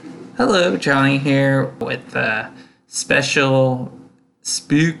Hello, Johnny here with a special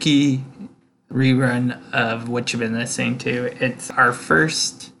spooky rerun of what you've been listening to. It's our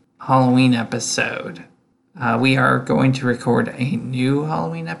first Halloween episode. We are going to record a new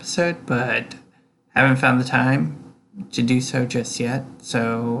Halloween episode, but haven't found the time to do so just yet.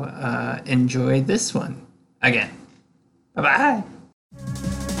 So enjoy this one again. Bye-bye.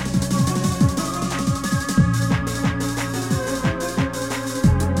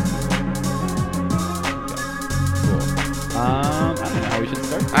 I don't know how we should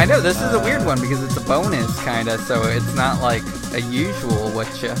start. I know, this is a weird one because it's a bonus, kind of, so it's not like a usual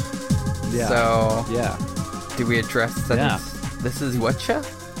whatcha. Yeah. So, Yeah. do we address that Yeah. this is whatcha?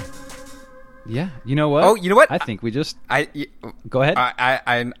 Yeah. You know what? Oh, you know what? I think we just... I Go ahead.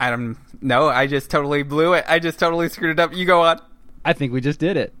 don't know. I just totally blew it. I just totally screwed it up. You go on. I think we just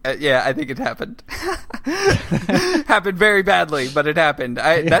did it. Yeah, I think it happened. Happened very badly, but it happened.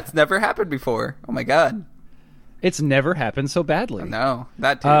 That's never happened before. Oh my god. It's never happened so badly. No,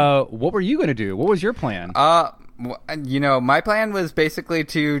 that too. What were you going to do? What was your plan? My plan was basically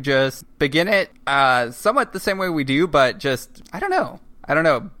to just begin it somewhat the same way we do, but just I don't know.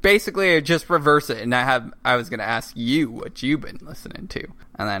 Basically, just reverse it, and I was going to ask you what you've been listening to,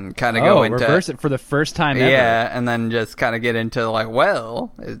 and then kind of go into reverse it for the first time ever. Yeah, and then just kind of get into like,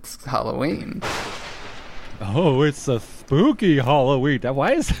 well, it's Halloween. Oh, it's a spooky Halloween.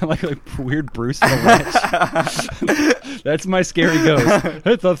 Why is that like a weird Bruce Valanche? That's my scary ghost.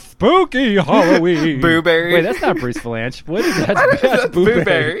 It's a spooky Halloween. Boo Berry. Wait, that's not Bruce Valanche. What is that? That's Boo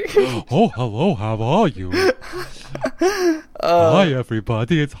Berry. Oh, hello, how are you? Hi,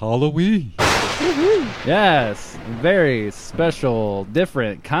 everybody, it's Halloween. Yes, very special,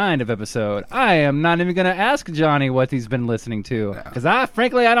 different kind of episode. I am not even going to ask Johnny what he's been listening to, because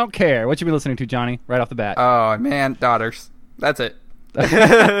frankly, I don't care. What you been listening to, Johnny, right off the bat? Oh, man, daughters. That's it.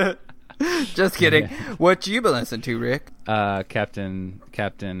 Just kidding. What you been listening to, Rick? Captain,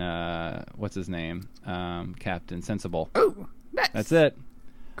 what's his name? Captain Sensible. Oh, nice. That's it.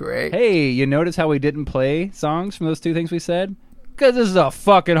 Great. Hey, you notice how we didn't play songs from those two things we said? Because this is a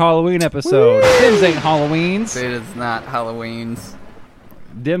fucking Halloween episode. Dims ain't Halloweens. It is not Halloween's.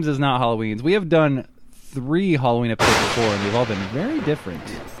 Dims is not Halloween's. We have done 3 Halloween episodes before, and they've all been very different.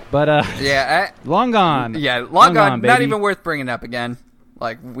 But, long gone. Yeah, long gone. baby. Not even worth bringing up again.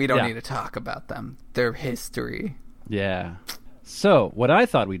 Like, we don't Yeah. need to talk about them. Their history. Yeah. So, what I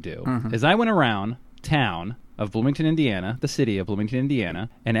thought we'd do is I went around town of Bloomington, Indiana, the city of Bloomington, Indiana,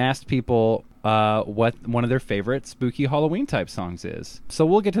 and asked people what one of their favorite spooky Halloween type songs is. So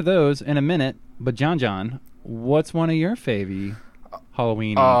we'll get to those in a minute. But John, what's one of your favy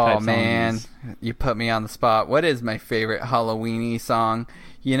Halloween type songs? Oh, man. You put me on the spot. What is my favorite Halloween-y song?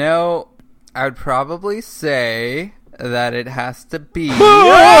 You know, I would probably say that it has to be...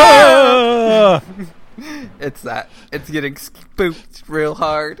 It's getting spooked real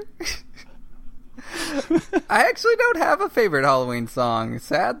hard. I actually don't have a favorite Halloween song.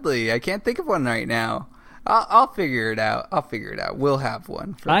 Sadly, I can't think of one right now. I'll figure it out. We'll have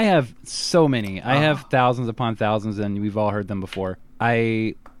one. I have so many. I have thousands upon thousands, and we've all heard them before.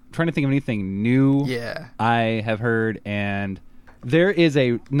 I'm trying to think of anything new I have heard, and there is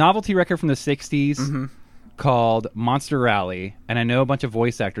a novelty record from the 60s called Monster Rally, and I know a bunch of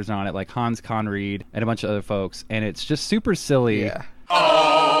voice actors on it, like Hans Conried and a bunch of other folks, and it's just super silly. Yeah.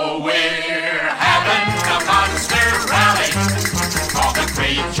 Oh, we're having a monster rally. All the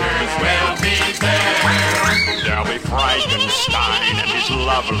creatures will be there. There'll be Frankenstein and his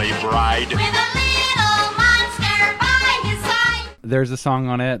lovely bride. With a little monster by his side. There's a song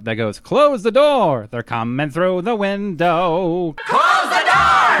on it that goes, "Close the door, they're coming through the window." Close the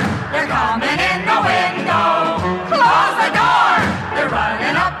door! They're coming in the window. Close the door! They're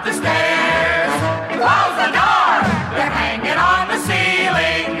running up the stairs. Close the door! They're hanging on the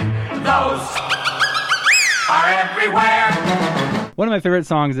ceiling. Those are everywhere. One of my favorite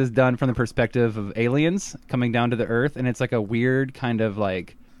songs is done from the perspective of aliens coming down to the earth, and it's like a weird kind of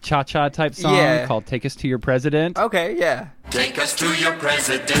like cha-cha type song called "Take Us to Your President." Okay, yeah. Take us to your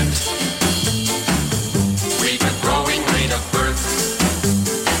president. We've a growing rate of births.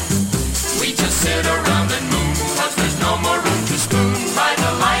 We just sit around and moon, 'cause there's no more room to spoon by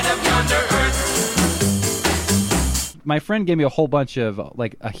the light of yonder earth. My friend gave me a whole bunch of,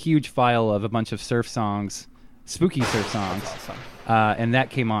 like, a huge file of a bunch of surf songs, spooky surf songs, and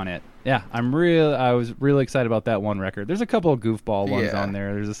that came on it. Yeah, I was really excited about that one record. There's a couple of goofball ones on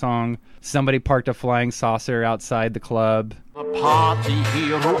there. There's a song, "Somebody Parked a Flying Saucer Outside the Club." The party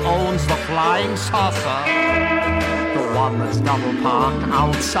hero owns the flying saucer, the one that's double parked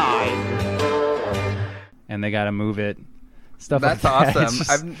outside. And they gotta move it stuff That's like that. awesome. It's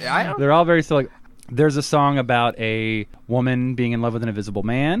just- I don't... They're all very silly. There's a song about a woman being in love with an invisible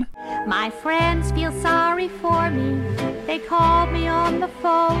man. My friends feel sorry for me. They call me on the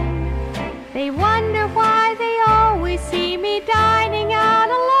phone. They wonder why they always see me dining out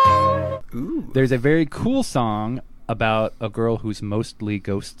alone. Ooh. There's a very cool song about a girl who's mostly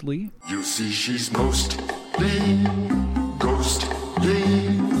ghostly. You see, she's mostly ghostly.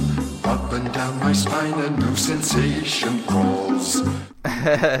 Up and down my spine, a new sensation crawls.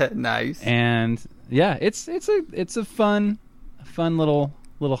 Nice. And yeah, it's a fun little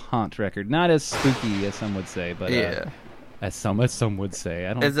haunt record. Not as spooky as some would say, but Yeah. as some would say.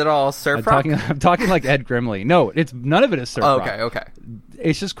 I don't. Is it all surf rock? I'm talking like Ed Grimley. No, it's none of it is surf rock. Okay.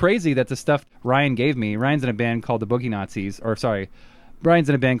 It's just crazy that the stuff Ryan gave me. Ryan's in a band called the Boogie Nazis, or sorry, Brian's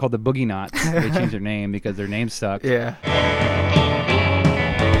in a band called the Boogie Knots. They changed their name because their names sucked. Yeah.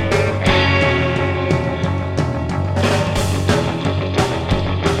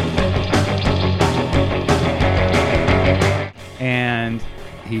 And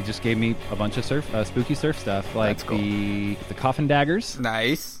he just gave me a bunch of spooky surf stuff, like That's cool. the Coffin Daggers.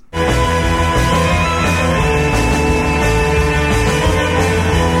 Nice.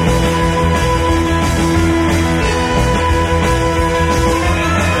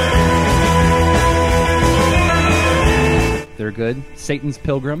 They're good. Satan's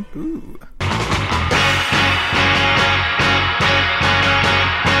Pilgrim. Ooh.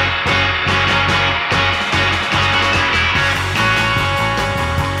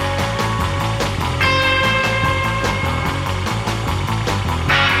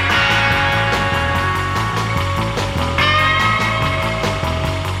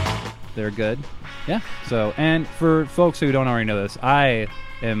 They're good. Yeah. So, and for folks who don't already know this, I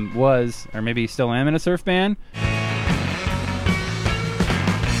was, or maybe still am in a surf band.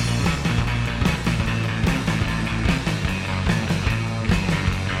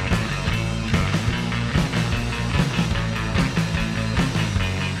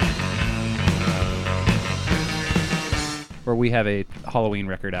 Where we have a Halloween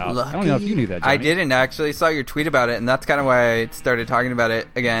record out. I don't know if you knew that, Johnny. I didn't actually. Saw your tweet about it, and that's kind of why I started talking about it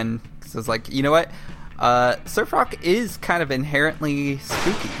again. Because I was like, you know what? Surf rock is kind of inherently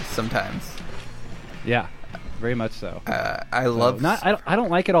spooky sometimes. Yeah, very much so. I love. I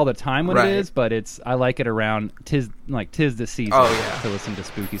don't like it all the time when Right. it is, but I like it around tis the season. Oh, yeah. To listen to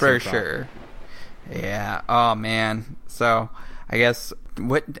spooky For surf rock. sure. Yeah. Oh man. So I guess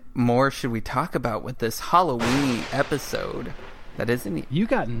what more should we talk about with this Halloween episode? That isn't. You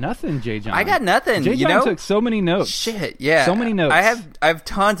got nothing, Jay John. I got nothing. Jay you John know? took so many notes. Shit, yeah. So many notes. I have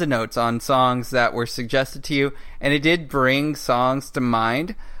tons of notes on songs that were suggested to you, and it did bring songs to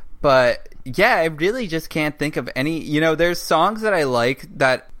mind, but yeah, I really just can't think of any. You know, there's songs that I like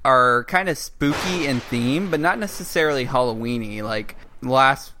that are kind of spooky in theme, but not necessarily Halloween-y. Like, the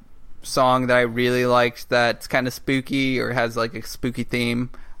last song that I really liked that's kind of spooky or has like a spooky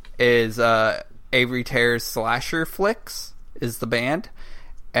theme is Avery Terror's Slasher Flicks is the band,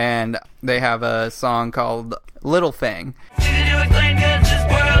 and they have a song called Little Thing.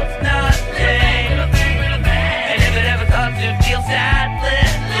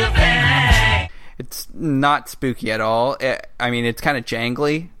 It's not spooky at all. I mean, it's kind of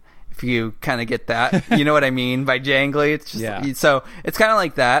jangly, if you kind of get that. You know what I mean by jangly? It's just, Yeah. So it's kind of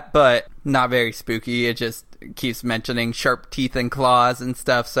like that, but not very spooky. It just keeps mentioning sharp teeth and claws and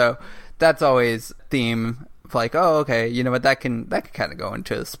stuff. So that's always theme of like, oh, okay, you know what? That can kind of go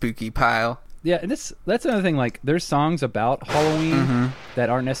into a spooky pile. Yeah, and that's another thing. Like, there's songs about Halloween that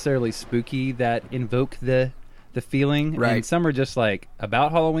aren't necessarily spooky that invoke the feeling, Right. and some are just like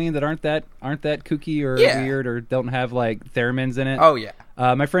about Halloween that aren't that kooky or Yeah. weird or don't have like theremins in it. Oh yeah.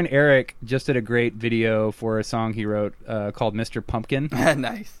 My friend Eric just did a great video for a song he wrote called Mr. Pumpkin.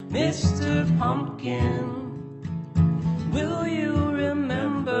 Nice. Mr. Pumpkin, will you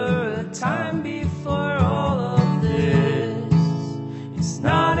remember a time before all of this? It's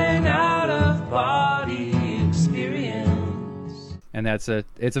not an out-of-body experience. And it's a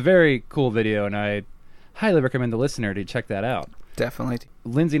very cool video, and I highly recommend the listener to check that out. Definitely.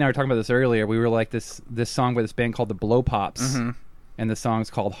 Lindsay and I were talking about this earlier. We were like this song by this band called the Blow Pops, and the song's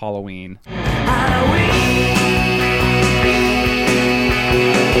called Halloween.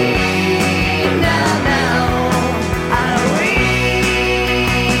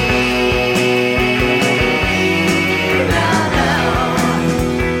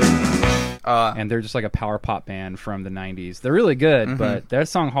 And they're just like a power pop band from the 90s. They're really good, but their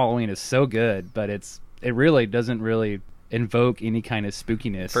song Halloween is so good, but it really doesn't really invoke any kind of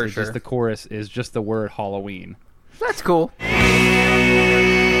spookiness. For It's sure. just the chorus is just the word Halloween. That's cool.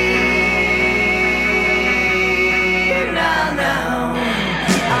 Now,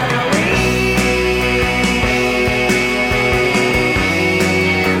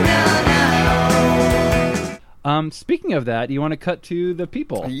 Speaking of that, you want to cut to the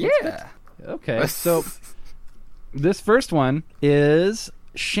people? Yeah. Okay, so this first one is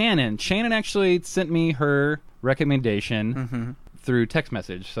Shannon. Shannon actually sent me her recommendation through text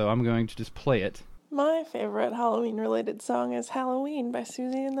message, so I'm going to just play it. My favorite Halloween-related song is Halloween by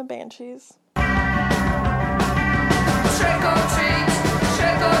Susie and the Banshees. Trick or treat,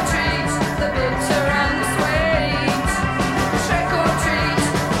 the bitter and the sweet. Trick or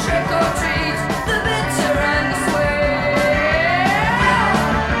treat, the bitter and the sweet.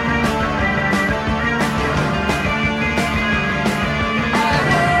 I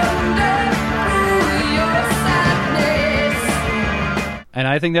wonder through your sadness. And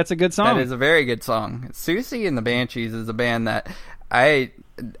I think that's a good song. That is a very good song. Susie and the Banshees is a band that I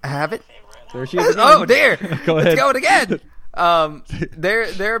haven't. There she is again. Oh dear! Go ahead. It's going again.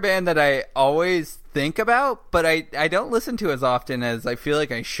 They're a band that I always think about, but I don't listen to as often as I feel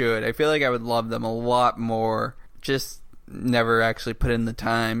like I should. I feel like I would love them a lot more. Just never actually put in the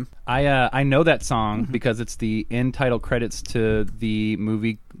time. I know that song because it's the end title credits to the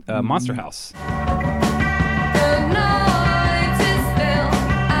movie Monster House. The night is still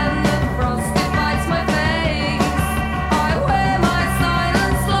and the frost bites my face. I wear my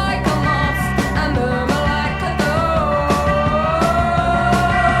silence like a moth and murmur like a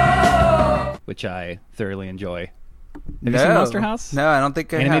dove. Which I thoroughly enjoy. Have you seen Monster House? No, I don't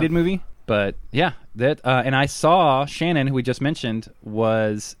think I Animated have. movie? But yeah, that and I saw Shannon, who we just mentioned,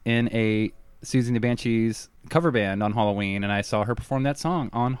 was in a Susie and the Banshees cover band on Halloween, and I saw her perform that song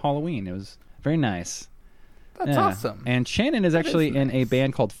on Halloween. It was very nice. That's awesome. And Shannon is actually in a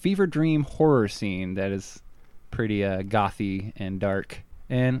band called Fever Dream Horror Scene that is pretty gothy and dark.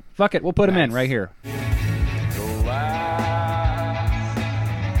 And fuck it, we'll put him in right here.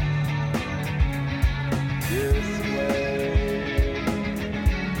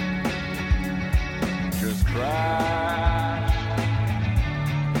 Just crash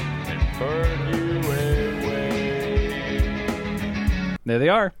and burn you away. There they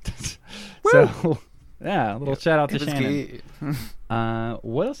are. So, yeah, a little shout out to It was Shannon.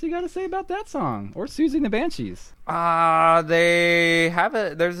 What else you got to say about that song? Or Susie and the Banshees? They have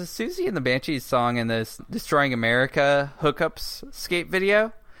there's a Susie and the Banshees song in this Destroying America Hookups skate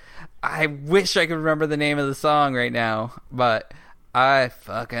video. I wish I could remember the name of the song right now, but I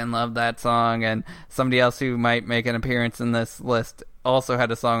fucking love that song. And somebody else who might make an appearance in this list also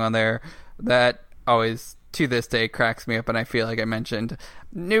had a song on there that always, to this day, cracks me up, and I feel like I mentioned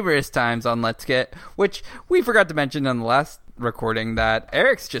numerous times on Let's Get, which we forgot to mention on the last recording that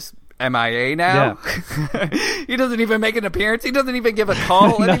Eric's just MIA now. Yeah. He doesn't even make an appearance. He doesn't even give a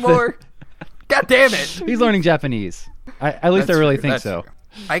call anymore. God damn it. He's learning Japanese. At least I really think so. True.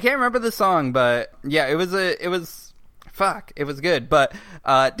 I can't remember the song, but yeah, it was good. But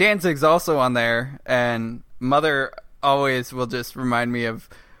Danzig's also on there, and Mother always will just remind me of,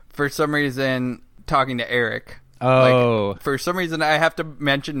 for some reason, talking to Eric. Oh. Like, for some reason, I have to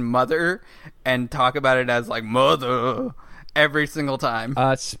mention Mother and talk about it as like Mother every single time.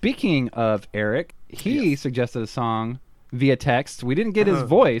 Speaking of Eric, he suggested a song via text. We didn't get his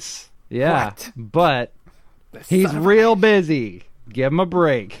voice. Yeah. What? But he's real busy. Give him a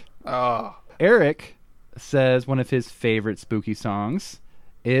break. Oh. Eric says one of his favorite spooky songs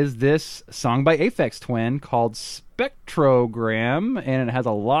is this song by Aphex Twin called Spectrogram, and it has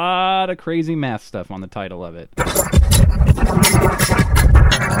a lot of crazy math stuff on the title of it.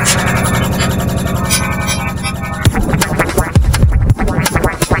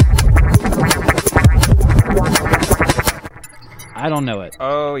 I don't know it.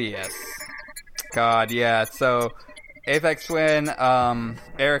 Oh, yes. God, yeah. So, Aphex Twin,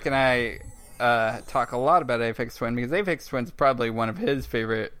 Eric and I talk a lot about Aphex Twin because Aphex Twin's probably one of his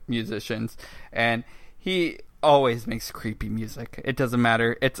favorite musicians, and he always makes creepy music. It doesn't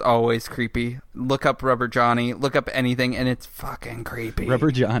matter. It's always creepy. Look up Rubber Johnny. Look up anything, and it's fucking creepy.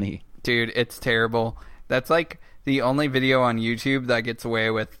 Rubber Johnny. Dude, it's terrible. That's like the only video on YouTube that gets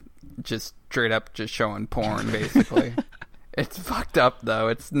away with just straight up just showing porn, basically. It's fucked up, though.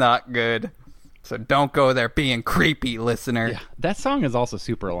 It's not good. So don't go there being creepy, listener. Yeah, that song is also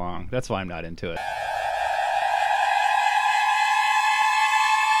super long. That's why I'm not into it.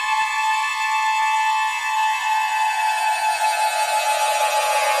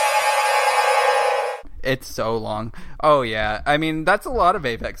 It's so long. Oh, yeah. I mean, that's a lot of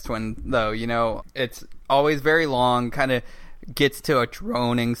Aphex Twin, though. You know, it's always very long, kind of gets to a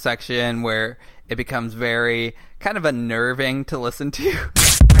droning section where it becomes very kind of unnerving to listen to.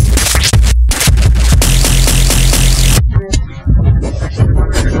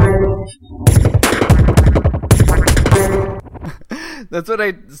 That's what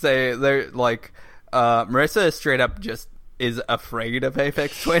I say. They're like, Marissa straight up just is afraid of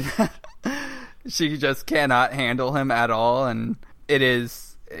Aphex Twin. She just cannot handle him at all, and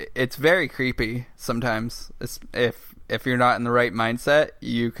it's very creepy sometimes. If you're not in the right mindset,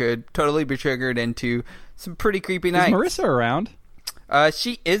 you could totally be triggered into some pretty creepy nights. Is Marissa around?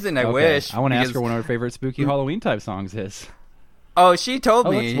 She isn't, I wish. I want to ask her what her favorite spooky Halloween type songs is. Oh, she told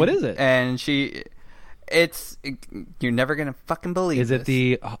me. What is it? And you're never going to fucking believe Is it this.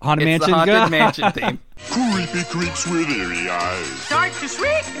 the Haunted Mansion? It's the Haunted Mansion theme. Creepy creeps with eerie eyes. Start to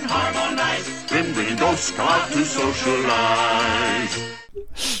shriek and harmonize. Grim ghosts come out to socialize.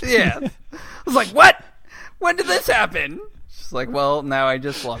 Yeah. I was like, what? When did this happen? She's like, well, now I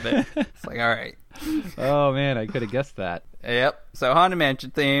just love it. It's like, all right. Oh, man, I could have guessed that. Yep. So Haunted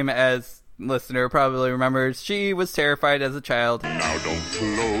Mansion theme, as listener probably remembers, she was terrified as a child. Now don't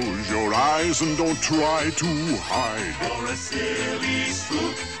close your eyes and don't try to hide. You're a silly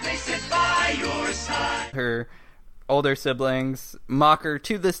spook. They sit by your side. Her older siblings mock her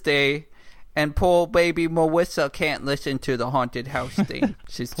to this day, and poor baby Melissa can't listen to the haunted house theme.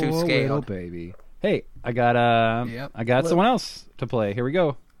 She's too Poor scared. little baby. Hey, I got someone else to play. Here we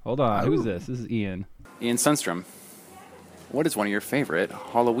go. Hold on. Who's this? This is Ian. Ian Sundstrom. What is one of your favorite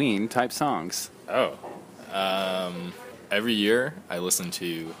Halloween type songs? Every year I listen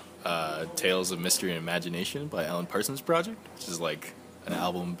to Tales of Mystery and Imagination by Alan Parsons Project, which is like an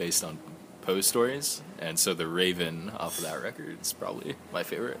album based on Poe stories. And so The Raven off of that record is probably my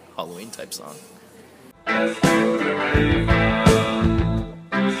favorite Halloween type song.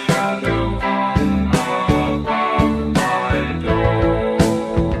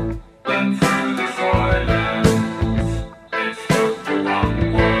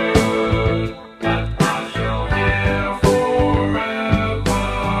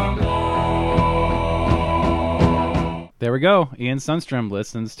 There we go. Ian Sundstrom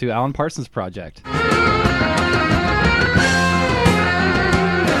listens to Alan Parsons Project.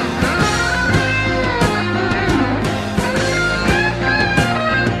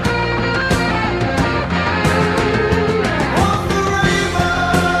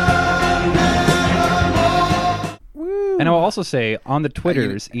 And I'll also say, on the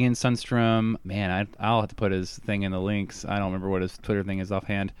Twitters, Ian Sundstrom, man, I'll have to put his thing in the links. I don't remember what his Twitter thing is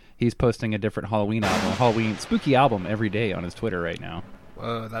offhand. He's posting a different Halloween album, Halloween spooky album every day on his Twitter right now.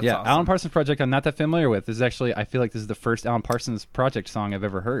 Whoa, that's yeah, awesome. Alan Parsons Project I'm not that familiar with. This is actually, I feel like this is the first Alan Parsons Project song I've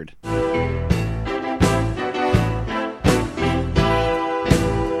ever heard.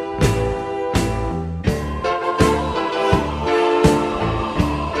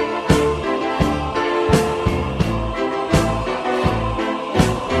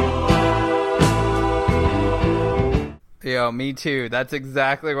 Yo, me too. That's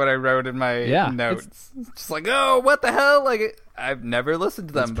exactly what I wrote in my notes. Just like, oh, what the hell? Like, I've never listened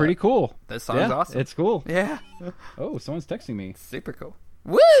to them. It's pretty cool. This song's awesome. It's cool. Yeah. Oh, someone's texting me. Super cool.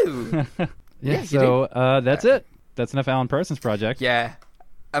 Woo! So that's it. That's enough Alan Parsons Project. Yeah.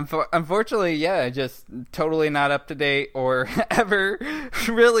 Unfortunately, just totally not up to date or ever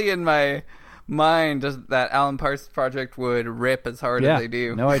really in my mind that Alan Parsons Project would rip as hard as they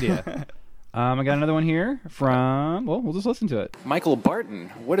do. No idea. I got another one here from, we'll just listen to it. Michael Barton,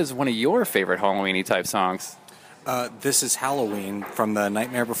 what is one of your favorite Halloween-y type songs? This is Halloween from the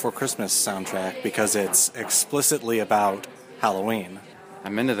Nightmare Before Christmas soundtrack because it's explicitly about Halloween.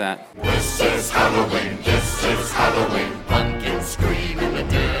 I'm into that. This is Halloween, pumpkins scream in the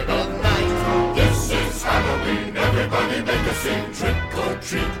dead of night. This is Halloween, everybody make a scene, trick or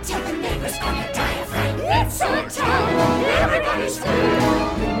treat. Tell the neighbors gonna die of fright. It's our town, everybody's free.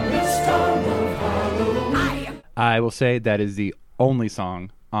 It's time of Halloween. I will say that is the only song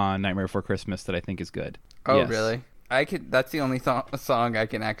on Nightmare Before Christmas that I think is good. Oh, yes. Really? That's the only song I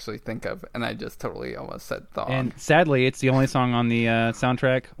can actually think of, and I just totally almost said thong. And sadly, it's the only song on the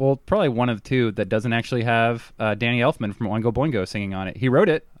soundtrack, well, probably one of two, that doesn't actually have Danny Elfman from Oingo Boingo singing on it. He wrote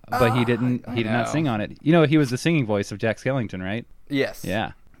it, but he did not sing on it. You know, he was the singing voice of Jack Skellington, right? Yes.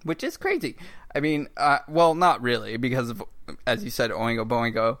 Yeah. Which is crazy. I mean, well, not really, because of, as you said, Oingo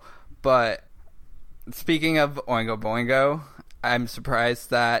Boingo. But speaking of Oingo Boingo, I'm surprised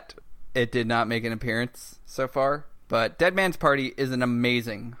that it did not make an appearance so far. But Dead Man's Party is an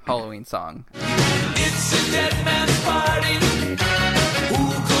amazing Halloween song. It's a dead man's party.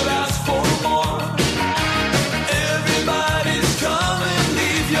 Who could ask for more? Everybody's coming.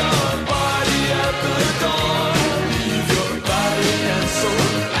 Leave your body at the door. Leave your body and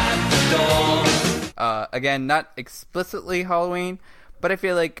soul at the door. Again, not explicitly Halloween, but I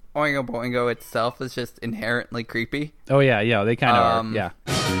feel like Oingo Boingo itself is just inherently creepy. Oh, yeah, they kind of are, yeah.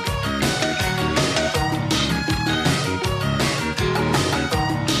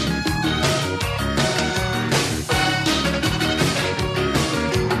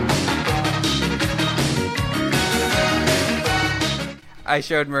 I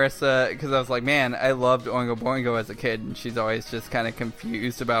showed Marissa because I was like, man, I loved Oingo Boingo as a kid, and she's always just kind of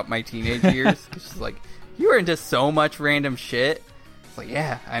confused about my teenage years. 'Cause she's like, you were into so much random shit. It's like,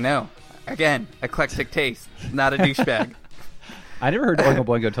 yeah, I know. Again, eclectic taste, not a douchebag. I never heard Oingo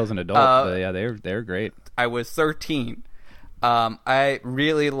Boingo until as an adult. But yeah, they're great. I was 13. I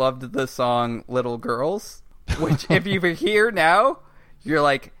really loved the song Little Girls, which if you hear now, you're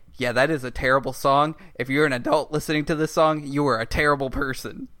like, yeah, that is a terrible song. If you're an adult listening to this song, you are a terrible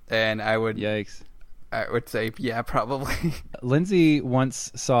person. And I would... Yikes. I would say, yeah, probably. Lindsay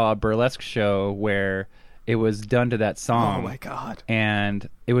once saw a burlesque show where it was done to that song. Oh, my God. And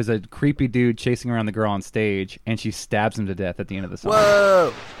it was a creepy dude chasing around the girl on stage, and she stabs him to death at the end of the song.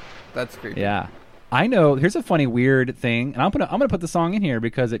 Whoa! That's creepy. Yeah. I know. Here's a funny, weird thing, and I'm gonna put the song in here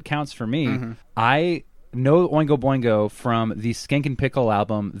because it counts for me. Mm-hmm. I know Oingo Boingo from the Skankin' Pickle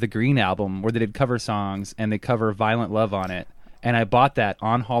album, the Green album, where they did cover songs, and they cover Violent Love on it. And I bought that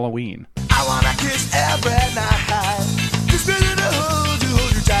on Halloween. I wanna kiss every night. Just ready to hold you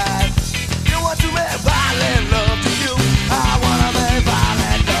tight. You want to make violent love to you. I wanna make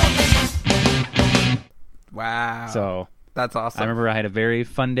violent love. Wow. So that's awesome. I remember I had a very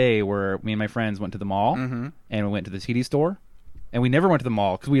fun day where me and my friends went to the mall, and we went to the CD store. And we never went to the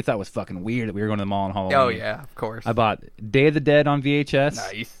mall because we thought it was fucking weird that we were going to the mall on Halloween. Oh, yeah, of course. I bought Day of the Dead on VHS.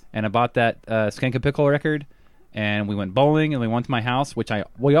 Nice. And I bought that Skankin' Pickle record. And we went bowling, and we went to my house, which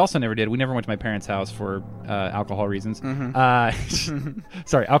we also never did. We never went to my parents' house for alcohol reasons.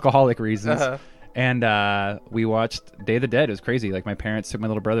 Sorry, alcoholic reasons. Uh-huh. And we watched Day of the Dead. It was crazy. Like, my parents took my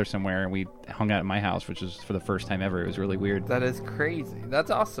little brother somewhere, and we hung out at my house, which was for the first time ever. It was really weird. That is crazy. That's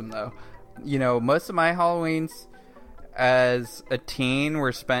awesome, though. You know, most of my Halloweens as a teen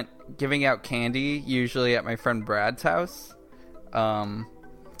were spent giving out candy, usually at my friend Brad's house.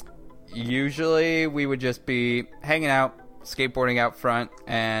 Usually we would just be hanging out, skateboarding out front,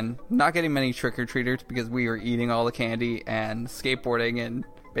 and not getting many trick-or-treaters because we were eating all the candy and skateboarding and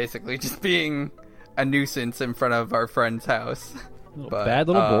basically just being a nuisance in front of our friend's house. Bad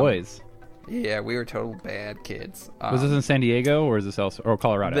little boys. Yeah, we were total bad kids. Was this in San Diego or is this elsewhere? Or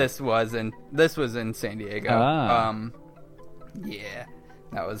Colorado? This was in San Diego. Yeah,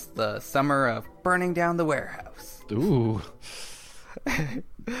 that was the summer of burning down the warehouse. Ooh.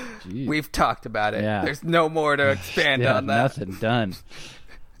 We've talked about it. Yeah. There's no more to expand on that. Nothing done.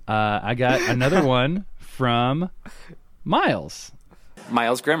 I got another one from Miles.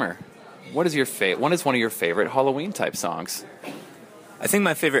 Miles Grimmer. What is one of your favorite Halloween type songs? I think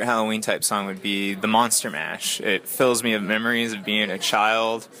my favorite Halloween type song would be the Monster Mash. It fills me with memories of being a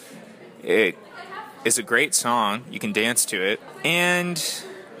child. It is a great song. You can dance to it. And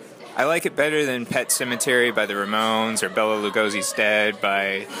I like it better than Pet Sematary by the Ramones or Bela Lugosi's Dead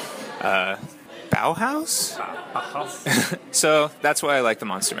by Bauhaus. So that's why I like the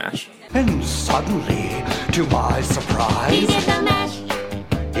Monster Mash. And suddenly, to my surprise, He did the mash.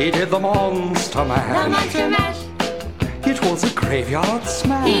 he did the Monster Mash. The Monster Mash. It was a graveyard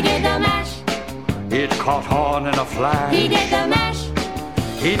smash. He did the mash. It caught on in a flash. He did the mash.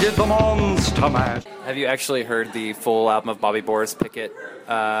 He did the Monster Mash. Have you actually heard the full album of Bobby Boris Pickett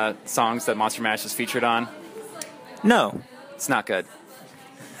songs that Monster Mash is featured on? No. It's not good.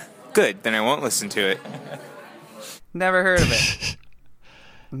 Good, then I won't listen to it. Never heard of it.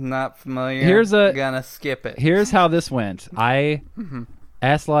 Not familiar. Gonna skip it. Here's how this went. I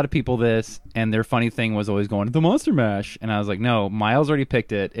asked a lot of people this, and their funny thing was always going, the Monster Mash. And I was like, no, Miles already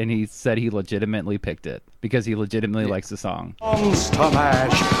picked it, and he said he legitimately picked it because he legitimately likes the song. Monster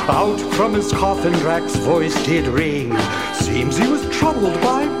Mash, out from his coffin Drax's voice did ring. Seems he was troubled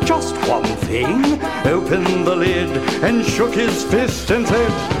by just one thing. Opened the lid and shook his fist and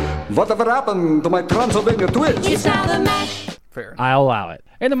said, whatever happened to my Transylvania twist? You saw the mash. Fair. I'll allow it.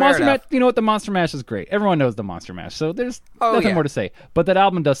 And the Fair Monster Mash, enough. you know what? The Monster Mash is great. Everyone knows the Monster Mash, so there's Oh, nothing yeah. more to say. But that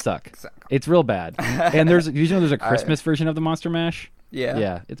album does suck. Exactly. It's real bad. And there's a Christmas version of the Monster Mash. Yeah.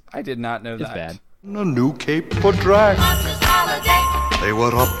 Yeah. I did not know It's that. bad. A new cape for Drax. They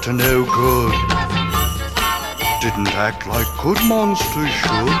were up to no good. Didn't act like good monsters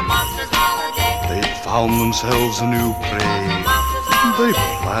should. They'd found themselves a new prey. They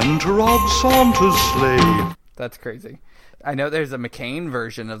planned to rob Santa's sleigh. That's crazy. I know there's a McCain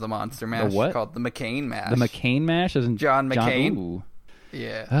version of the Monster Mash what? called the McCain Mash. The McCain Mash is in John McCain. Ooh.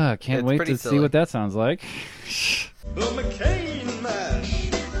 Yeah. Can't It's wait pretty to see silly. what that sounds like. The McCain Mash.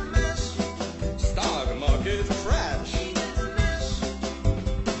 Stock market crash. It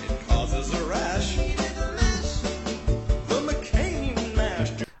causes a rash. The McCain Mash.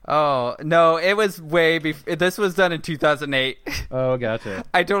 Oh, no, it was way before. This was done in 2008. Oh, gotcha.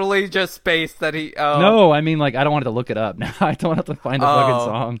 I totally just spaced that he... Oh. No, I mean, like, I don't want to look it up now. I don't have to find the fucking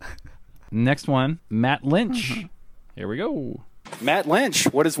song. Next one, Matt Lynch. Here we go. Matt Lynch,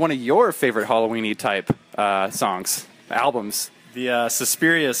 what is one of your favorite Halloween-y type songs, albums? The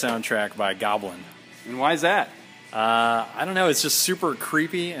Suspiria soundtrack by Goblin. And why is that? I don't know. It's just super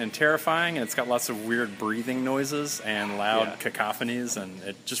creepy and terrifying, and it's got lots of weird breathing noises and loud cacophonies, and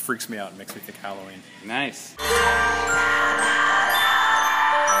it just freaks me out and makes me think Halloween. Nice.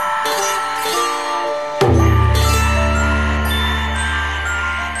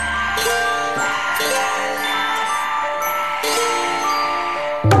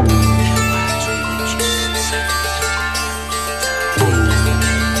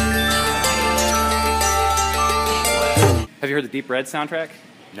 Have you heard the Deep Red soundtrack?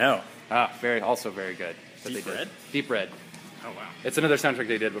 No. Also very good. Deep Red? Deep Red. Oh, wow. It's another soundtrack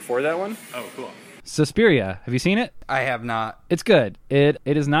they did before that one. Oh, cool. Suspiria. Have you seen it? I have not. It's good. It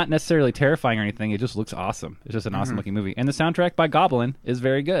is not necessarily terrifying or anything. It just looks awesome. It's just an awesome looking movie. And the soundtrack by Goblin is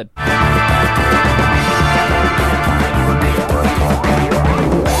very good.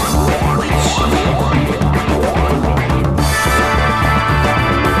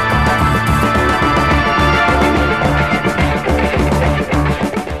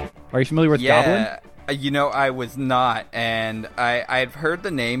 Are you familiar with Goblin? You know, I was not, and I've heard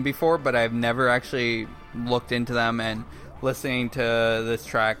the name before, but I've never actually looked into them. And listening to this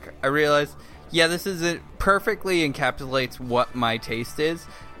track, I realized, it perfectly encapsulates what my taste is.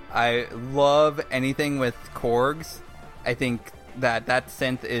 I love anything with Korgs. I think that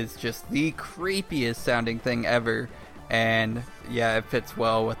synth is just the creepiest sounding thing ever. And yeah, it fits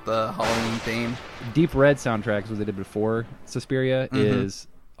well with the Halloween theme. Deep Red soundtracks, what they did before Suspiria, is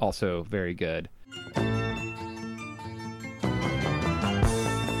also very good.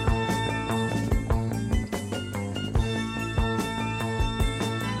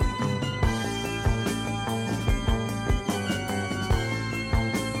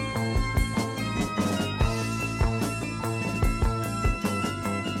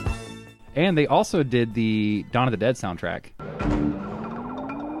 And they also did the Dawn of the Dead soundtrack.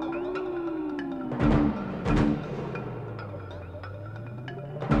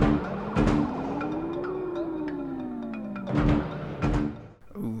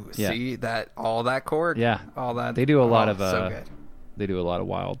 See all that Korg? Yeah, all that. They do a lot of so good. They do a lot of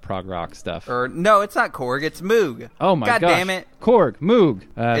wild prog rock stuff. Or no, it's not Korg. It's Moog. Oh my God gosh. damn it! Korg, Moog.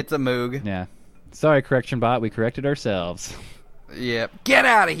 It's a Moog. Yeah. Sorry, correction bot. We corrected ourselves. Yep. Get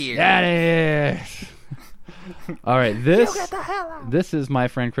out of here. Get out of here. All right, this is my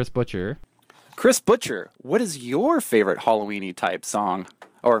friend Chris Butcher. Chris Butcher, what is your favorite Halloween-y type song?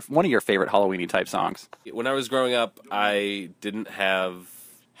 Or one of your favorite Halloween-y type songs? When I was growing up, I didn't have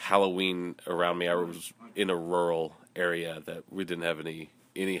Halloween around me. I was in a rural area that we didn't have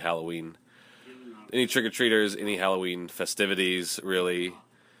any Halloween, any trick-or-treaters, any Halloween festivities, really.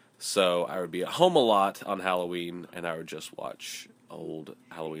 So I would be at home a lot on Halloween, and I would just watch old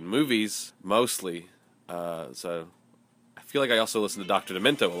Halloween movies, mostly. So I feel like I also listened to Dr.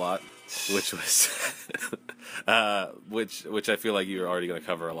 Demento a lot, which was which I feel like you're already going to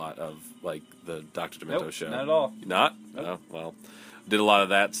cover a lot of, like the Dr. Demento show. Not at all. Not? Nope. Oh, well, did a lot of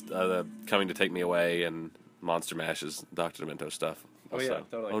that, Coming to Take Me Away and Monster Mash's Dr. Demento stuff. Oh, yeah,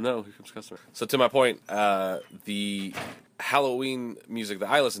 totally. Oh, no, here comes the customer. So to my point, the Halloween music that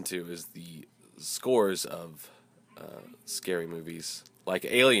I listen to is the scores of scary movies like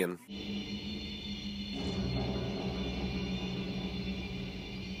Alien.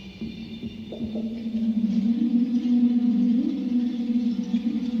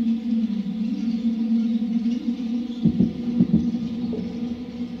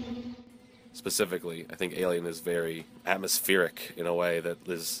 Specifically, I think Alien is very atmospheric in a way that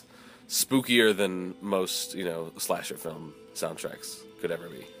is spookier than most, slasher film soundtracks could ever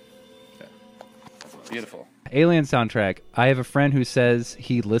be. Yeah. Beautiful. Alien soundtrack. I have a friend who says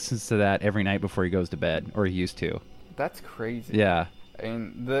he listens to that every night before he goes to bed, or he used to. That's crazy. Yeah.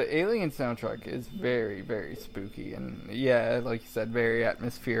 And the Alien soundtrack is very, very spooky. And yeah, like you said, very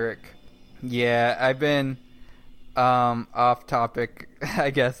atmospheric. Yeah, I've been off topic,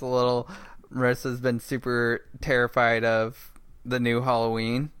 I guess, a little. Marissa's been super terrified of the new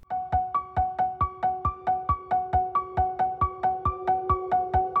Halloween.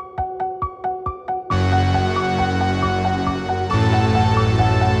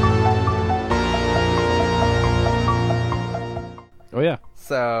 Oh, yeah.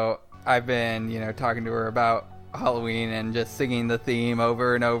 So I've been, talking to her about Halloween and just singing the theme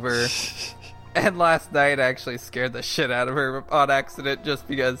over and over. And last night I actually scared the shit out of her on accident just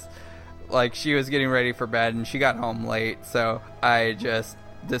because, like, she was getting ready for bed and she got home late. So I just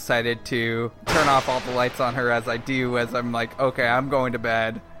decided to turn off all the lights on her as I do, as I'm like, okay, I'm going to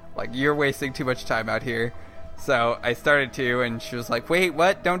bed. Like, you're wasting too much time out here. So I started to, and she was like, wait,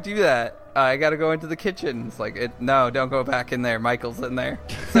 what? Don't do that. I gotta go into the kitchen. It's like, no, don't go back in there. Michael's in there.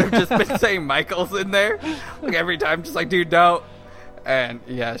 So I've just been saying Michael's in there. Like, every time, just like, dude, don't. And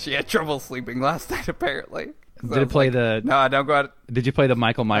yeah, she had trouble sleeping last night, apparently. So Did it play like, no, don't go out. Did you play the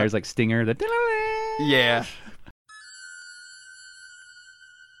Michael Myers, like, stinger? Yeah.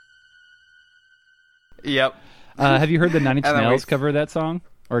 Yep. Have you heard the Nine Inch And then Nails cover that song?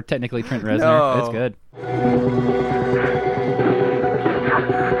 Or technically Trent Reznor? No. It's good.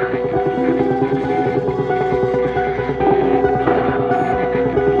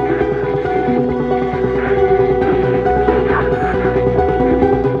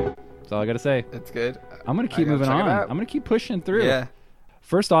 That's all I gotta say. It's good. I'm gonna keep I gotta moving check it on. out. I'm gonna keep pushing through. Yeah.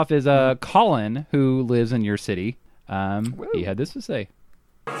 First off is Colin, who lives in your city. He had this to say.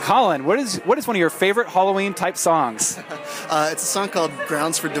 Colin, what is one of your favorite Halloween type songs? It's a song called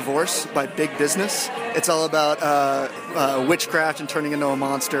Grounds for Divorce by Big Business. It's all about witchcraft and turning into a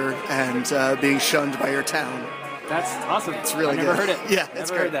monster and being shunned by your town. That's awesome. It's really I've good. never heard it. Yeah, it's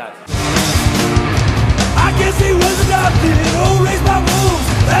never great. heard that. I guess he was adopted or raised by wolves.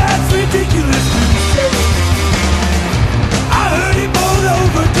 That's ridiculous to say. I heard him all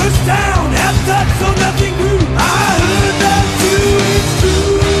over Kutztown. Half cut so nothing grew. I heard that too. It's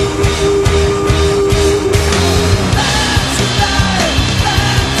true.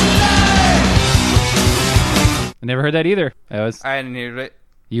 I never heard that either. I didn't hear it.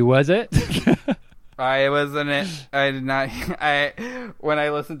 You was it? I wasn't it. I did not. When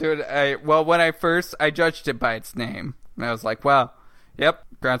I listened to it, when I judged it by its name, and I was like, wow, yep,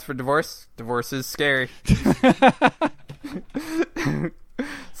 grounds for divorce. Divorce is scary. It's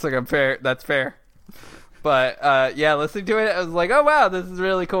like, I'm fair. That's fair. But yeah, listening to it, I was like, oh wow, this is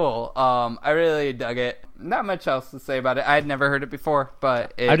really cool. I really dug it. Not much else to say about it. I had never heard it before,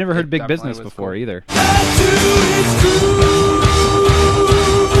 but I've never heard Big definitely Business was before cool. either.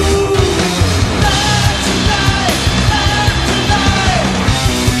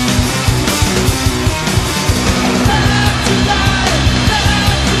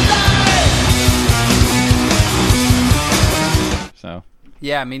 So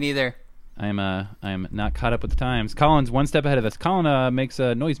Yeah, me neither. I am not caught up with the times. Colin's one step ahead of us. Colin makes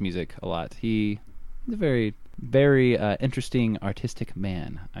noise music a lot. He's a very, very interesting artistic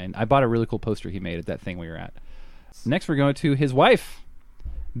man. I bought a really cool poster he made at that thing we were at. Next, we're going to his wife,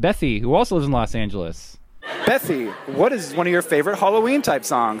 Bethy, who also lives in Los Angeles. Bethy, what is one of your favorite Halloween type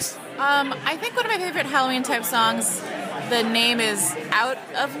songs? I think one of my favorite Halloween type songs, the name is Out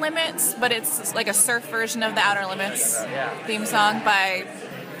of Limits, but it's like a surf version of the Outer Limits theme song by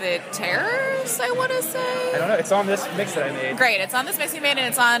The Terrors, I want to say. I don't know. It's on this mix that I made. Great. It's on this mix you made, and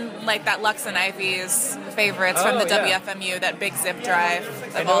it's on like that Lux and Ivy's favorites from the WFMU, that big zip drive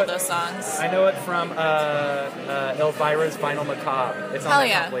of all those songs. I know it from Elvira's Vinyl Macabre. It's on Hell that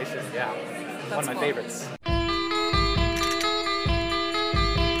yeah. compilation. Yeah. One of my cool. favorites.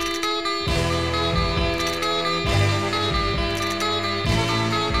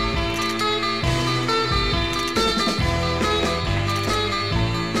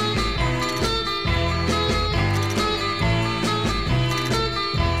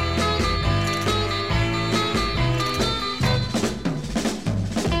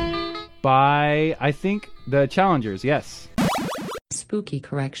 By, I think, the Challengers, yes. Spooky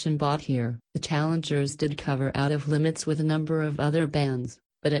correction bot here. The Challengers did cover Out of Limits with a number of other bands,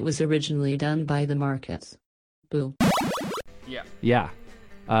 but it was originally done by the Markets. Boo. Yeah. Yeah.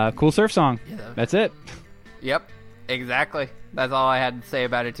 Cool surf song. Yeah. That's it. Yep. Exactly. That's all I had to say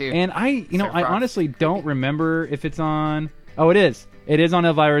about it too. And I Surf rocks. honestly don't remember if it's on. Oh, it is. It is on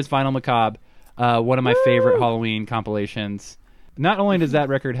Elvira's Vinyl Macabre. One of my favorite Halloween compilations. Not only does that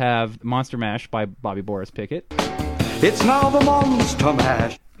record have Monster Mash by Bobby Boris Pickett, It's now the Monster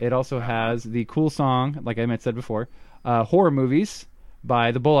Mash. it also has the cool song, like I said before, Horror Movies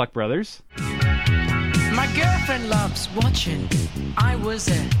by the Bullock Brothers. My girlfriend loves watching. I was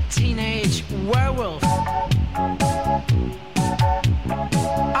a teenage werewolf.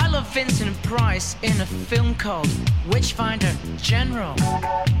 I love Vincent Price in a film called Witchfinder General.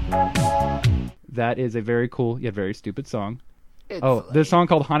 That is a very cool yet very stupid song. It's There's a song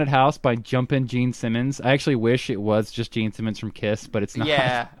called Haunted House by Jumpin' Gene Simmons. I actually wish it was just Gene Simmons from Kiss, but it's not.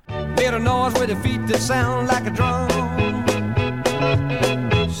 Yeah. Made a noise with your feet that sound like a drum.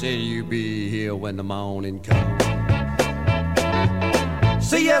 Say you be here when the morning comes.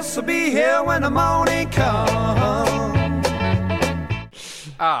 Say yes, I'll be here when the morning comes.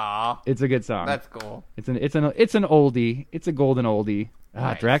 Aw. It's a good song. That's cool. It's an oldie. It's a golden oldie.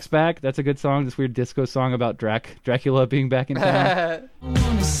 Nice. Drax Back. That's a good song. This weird disco song about Dracula being back in town.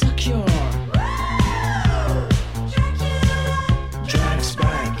 Wanna suck your Drax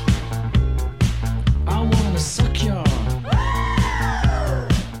back. I wanna suck your.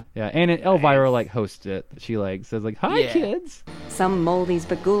 Yeah, and Elvira like hosts it. She like says like, "Hi Yeah. kids." Some moldies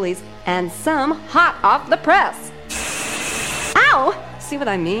but ghoulies, and some hot off the press. Ow! See what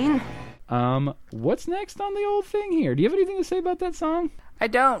I mean? What's next on the old thing here? Do you have anything to say about that song? I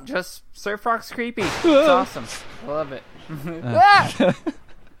don't. Just Surf Rock's creepy. It's awesome. I love it. Ah!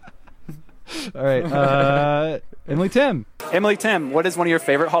 All right, Emily Tim. Emily Tim, what is one of your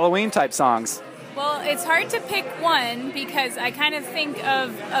favorite Halloween type songs? Well, it's hard to pick one because I kind of think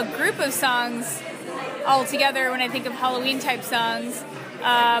of a group of songs all together when I think of Halloween type songs.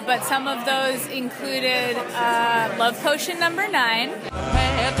 But some of those included Love Potion number 9.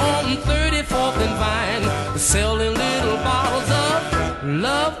 Path on 34th and Vine, selling little bottles of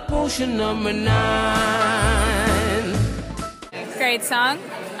Love Potion number 9. Great song.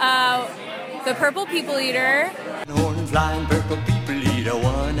 The Purple People Eater. Horn flying purple people eater,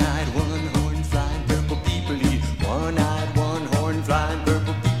 one-eyed, one horn flying purple people eater, one-eyed, one horn flying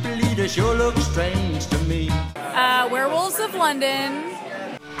purple people eater, sure looks strange to me. Werewolves of London.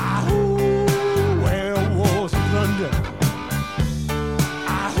 Werewolves of London.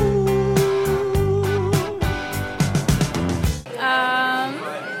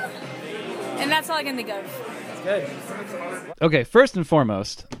 And that's all I can think of. Good. Okay, first and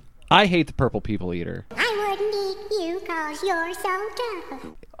foremost, I hate the Purple People Eater. I wouldn't eat you cause you're so tough.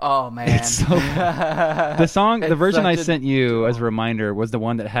 Oh man. It's so the song, the It's version I such a- sent you as a reminder was the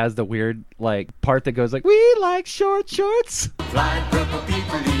one that has the weird like part that goes like, "We like short shorts." Flying purple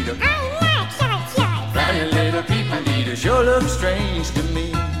people eater. I like short shorts. Flying little people eater, sure looks strange to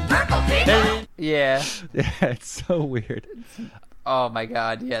me. Purple people. Yeah. Yeah, it's so weird. Oh my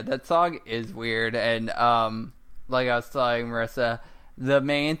god, yeah, that song is weird, and like I was telling Marissa, the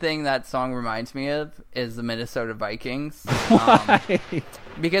main thing that song reminds me of is the Minnesota Vikings.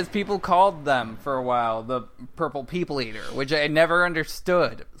 Because people called them for a while the Purple People Eater, which I never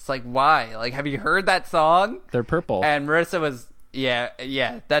understood. It's like, why? Like, have you heard that song? They're purple. And Marissa was, yeah,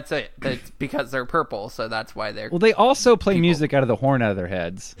 that's it. That's because they're purple, so that's why they're... Well, they also play music out of the horn out of their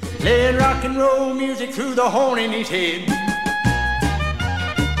heads. Playing rock and roll music through the horn in his head.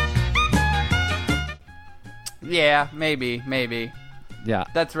 Yeah, maybe. Yeah.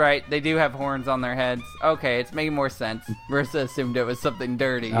 That's right. They do have horns on their heads. Okay, it's making more sense. Marissa assumed it was something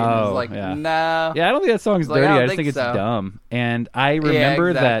dirty. And was like, yeah. no. Yeah, I don't think that song's Like, dirty. I I don't just think it's so. dumb. And I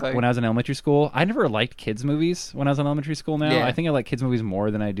remember that exactly. when I was in elementary school, I never liked kids' movies when I was in elementary school now. Yeah. I think I like kids' movies more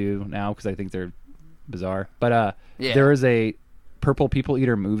than I do now because I think they're bizarre. But Yeah. there was a Purple People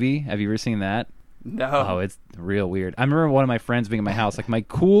Eater movie. Have you ever seen that? No. Oh, it's real weird. I remember one of my friends being at my house, like my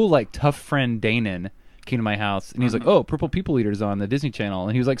cool, like tough friend Danon came to my house and he was like, "Oh, Purple People Eater's on the Disney Channel,"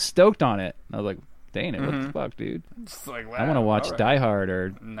 and he was like stoked on it. And I was like, "Danon, what the fuck, dude? Just like, I want to wow, watch alright. Die Hard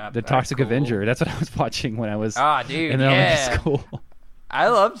or Not The that Toxic cool. Avenger." That's what I was watching when I was Dude, in elementary school. I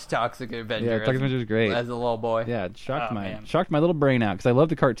loved Toxic Avenger. Yeah, Toxic Avenger was great. As a little boy. Yeah, it shocked man. my little brain out because I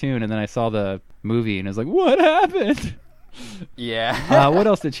loved the cartoon and then I saw the movie and I was like, "What happened?" Yeah. What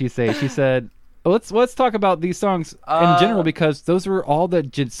else did she say? She said, let's talk about these songs in general because those were all the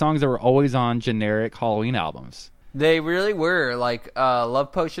songs that were always on generic Halloween albums. They really were. Like,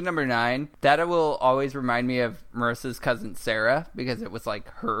 Love Potion number 9. That will always remind me of Marissa's cousin Sarah because it was like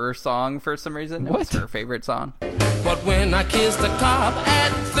her song for some reason. It was her favorite song. But when I kissed a cop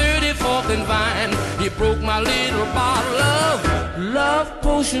at 34th and Vine, he broke my little bottle of Love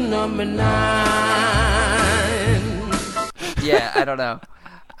Potion number 9. Yeah, I don't know.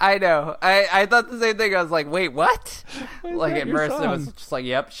 I know. I thought the same thing. I was like, wait, what? Like, that and your Marissa was song? just like,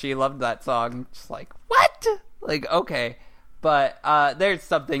 yep, she loved that song. Just like, what? Like, okay. But there's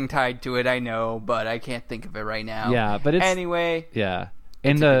something tied to it, I know, but I can't think of it right now. Yeah, but it's anyway. Yeah,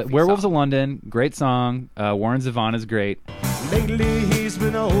 and the Werewolves of London, great song. Warren Zevon is great. Lately he's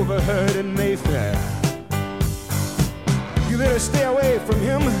been overheard in Mayfair. You better stay away from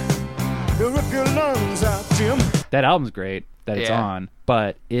him. He'll rip your lungs out, Jim. That album's great that it's Yeah. on,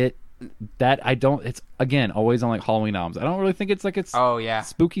 but it's again always on like Halloween albums. I don't really think it's like it's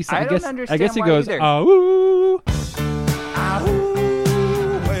spooky. I don't I guess understand he why goes, either. "Oh."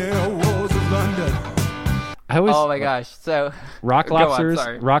 Werewolves of London. Oh my gosh! So Rock Go on, Lobsters.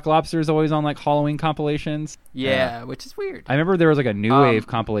 sorry. Rock Lobsters always on like Halloween compilations. Yeah, which is weird. I remember there was like a new wave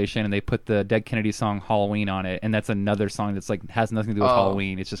compilation, and they put the Dead Kennedy song "Halloween" on it, and that's another song that's like has nothing to do with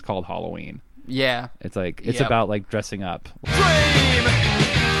Halloween. It's just called Halloween. Yeah, it's like it's Yep. about like dressing up. For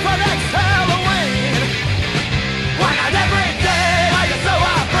next Halloween, why not every day? I get so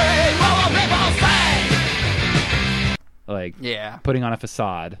afraid. What will people say? Like Yeah. putting on a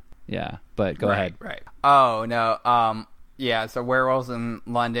facade. Yeah, but go ahead. Right. Oh no. Yeah. So Werewolves in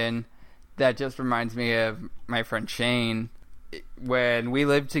London. That just reminds me of my friend Shane. When we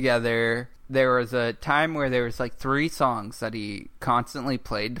lived together, there was a time where there was like 3 songs that he constantly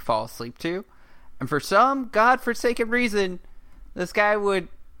played to fall asleep to, and for some godforsaken reason, this guy would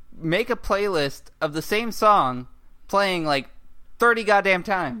make a playlist of the same song playing like 30 goddamn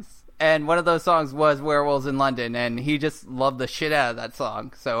times. And one of those songs was Werewolves in London, and he just loved the shit out of that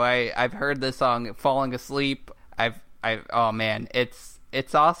song. So I've heard this song falling asleep. Oh man, it's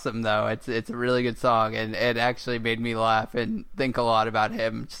awesome though. It's a really good song, and it actually made me laugh and think a lot about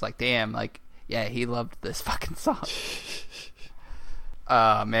him. Just like, damn, like, yeah, he loved this fucking song.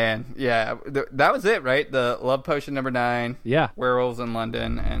 Oh man, yeah, that was it, right? The Love Potion number 9. Yeah. Werewolves in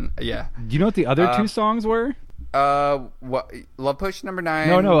London, and yeah. Do you know what the other 2 songs were? What? Love Potion number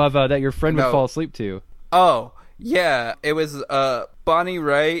 9? No, of that your friend would No. fall asleep to. Oh, yeah. It was Bonnie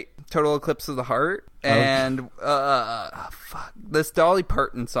Wright, Total Eclipse of the Heart, and fuck, this Dolly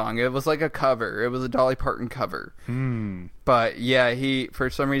Parton song. It was like a cover. It was a Dolly Parton cover. But yeah, for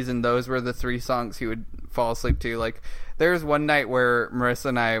some reason, those were the 3 songs he would fall asleep to. Like, there was one night where Marissa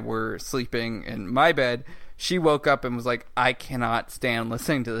and I were sleeping in my bed. She woke up and was like, I cannot stand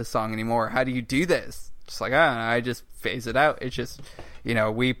listening to this song anymore. How do you do this? Just like, I don't know, I just phase it out. It's just,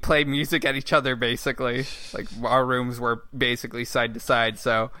 we play music at each other, basically. Like, our rooms were basically side to side,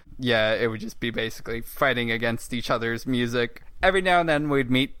 so yeah, it would just be basically fighting against each other's music. Every now and then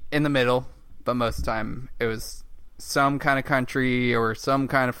we'd meet in the middle, but most of the time it was some kind of country or some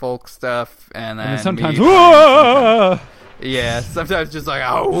kind of folk stuff, and then sometimes, yeah, sometimes just like,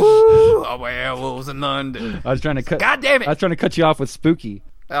 oh, Werewolves in London. I was trying to cut. God damn it! I was trying to cut you off with Spooky.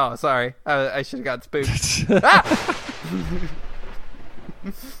 Oh, sorry. I should have got spooked.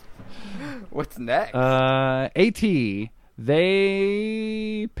 What's next? AT.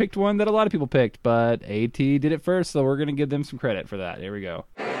 They picked one that a lot of people picked, but AT did it first, so we're going to give them some credit for that. Here we go.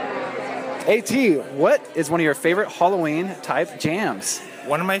 AT, what is one of your favorite Halloween type jams?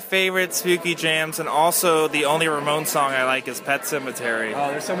 One of my favorite spooky jams, and also the only Ramones song I like, is Pet Sematary.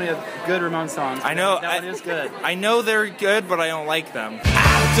 Oh, there's so many good Ramones songs. I know. That one is good. I know they're good, but I don't like them.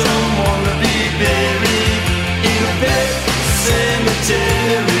 I don't want to be buried in a pet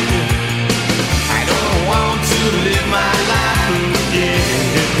cemetery. I don't want to live my life again.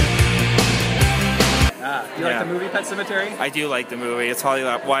 You like the movie Pet Sematary? I do like the movie. It's probably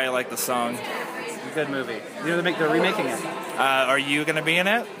why I like the song. It's a good movie. They're remaking it. Are you going to be in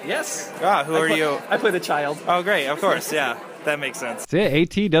it? Yes. Who are you? I play the child. Oh, great. Of course. Yeah. That makes sense. So yeah,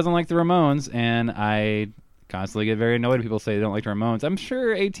 AT doesn't like the Ramones, and I constantly get very annoyed when people say they don't like the Ramones. I'm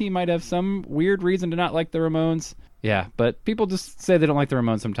sure AT might have some weird reason to not like the Ramones. Yeah, but people just say they don't like the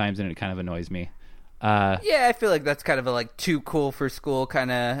Ramones sometimes, and it kind of annoys me. Yeah, I feel like that's kind of a too cool for school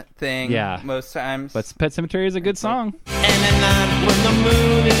kind of thing. Yeah. Most times. But Pet Sematary is a good song. And at night when the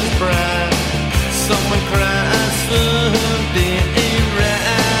moon is bright, someone cries something ain't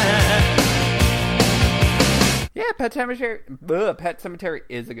right. Yeah, Pet Sematary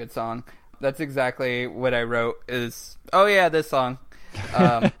is a good song. That's exactly what I wrote is, oh yeah, this song.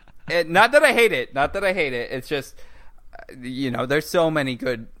 Not that I hate it. It's just, there's so many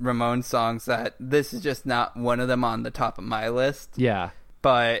good Ramones songs that this is just not one of them on the top of my list. Yeah.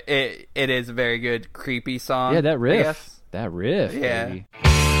 But it is a very good creepy song. Yeah, that I riff. guess. That riff. Yeah. Baby.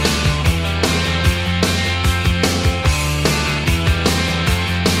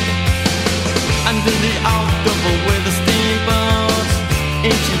 Under the October with the steamboats,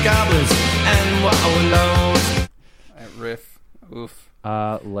 ancient goblins and wallows. That riff. Oof.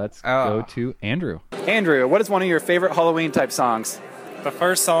 Let's go to Andrew. Andrew, what is one of your favorite Halloween type songs? The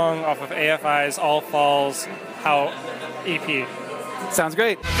first song off of AFI's All Falls How EP. Sounds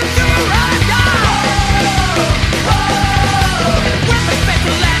great.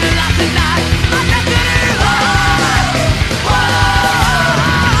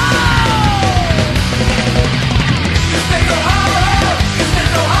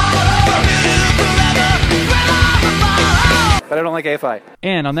 But I don't like AFI.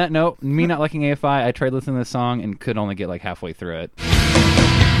 And on that note, me not liking AFI, I tried listening to this song and could only get like halfway through it.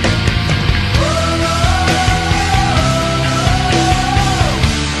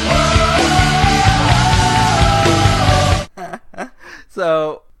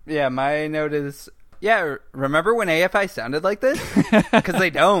 So, yeah, my note is, remember when AFI sounded like this? Because they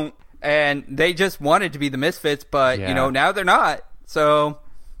don't. And they just wanted to be the Misfits, but, now they're not. So,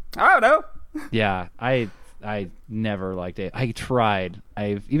 I don't know. Yeah, I never liked it. I tried.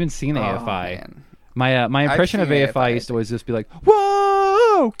 I've even seen AFI. Man. My impression of AFI used to always just be like,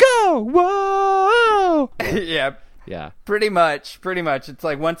 whoa, go, whoa. Yeah. Yeah. Pretty much. It's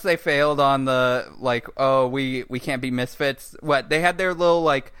like once they failed on the, like, oh, we can't be Misfits. What? They had their little,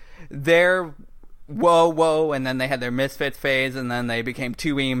 like, their whoa, and then they had their Misfits phase, and then they became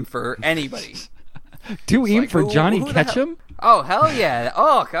Too Eam for anybody. Too Eam for Johnny Ketchum? Oh, hell yeah.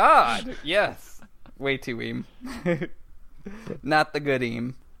 Oh, God. Yes. Way too Eam. Not the good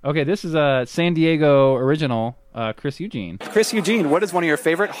Eam. Okay, this is a San Diego original, Chris Eugene. Chris Eugene, what is one of your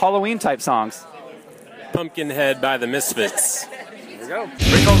favorite Halloween-type songs? Pumpkinhead by the Misfits. Here we go.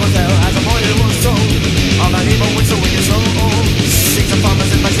 Rico Hotel has a boy who was sold on that evil witch when you're so old. Six of farmers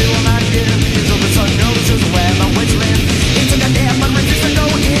in my zoo on that year. So the sun knows who's where the witch lives. Into the damn one refused to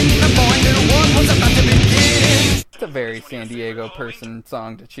go in. The boy knew war was about to begin. It's a very San Diego person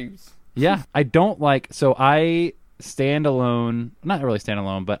song to choose. Yeah, I don't like... So I stand alone... Not really stand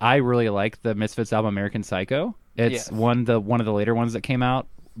alone, but I really like the Misfits album American Psycho. It's one of the later ones that came out.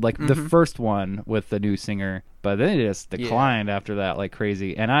 Like the first one with the new singer, but then it just declined after that like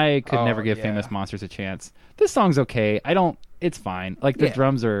crazy. And I could never give Famous Monsters a chance. This song's okay. It's fine. Like the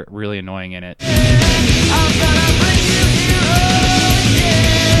drums are really annoying in it. I'm gonna bring you here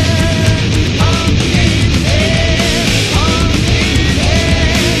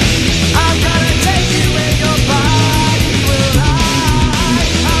I'm gonna take you where your body will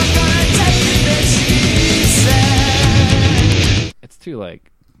lie. I'm gonna take you there, she said. It's too like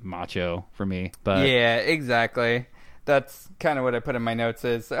macho for me, but yeah, exactly. That's kind of what I put in my notes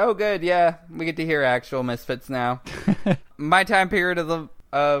is, oh good, yeah, we get to hear actual Misfits now. My time period of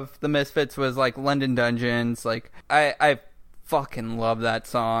the Misfits was like London Dungeons. Like I fucking love that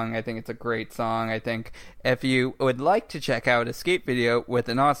song. I think it's a great song. I think if you would like to check out a skate video with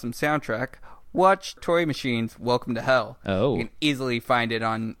an awesome soundtrack, watch Toy Machine's Welcome to Hell. Oh, you can easily find it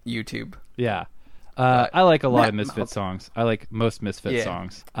on YouTube. Yeah. I like a lot of Misfit songs. I like most Misfit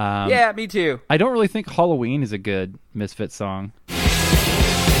songs. Yeah, me too. I don't really think Halloween is a good Misfit song.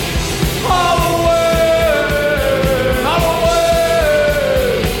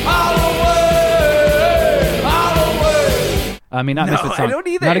 I mean, not Misfit song. I don't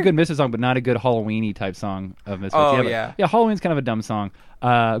either. Not a good Misfit song, but not a good Halloween-y type song of Misfits. Oh, yeah. Halloween's kind of a dumb song.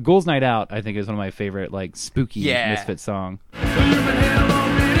 Ghouls Night Out, I think, is one of my favorite, like, spooky Misfit song.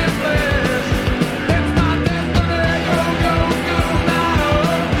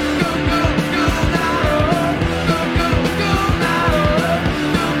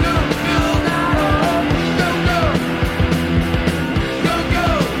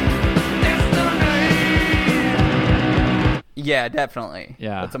 Yeah, definitely.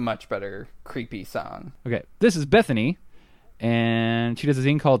 Yeah. That's a much better creepy song. Okay, this is Bethany, and she does a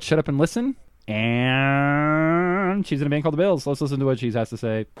zine called Shut Up and Listen, and she's in a band called The Bills. Let's listen to what she has to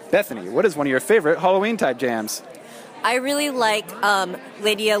say. Bethany, what is one of your favorite Halloween-type jams? I really like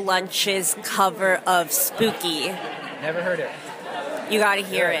Lydia Lunch's cover of Spooky. Never heard it. You gotta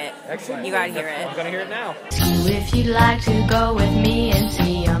hear it. Excellent. You gotta hear it. I'm gonna hear it now. If you'd like to go with me and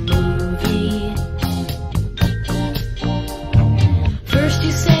see a movie, first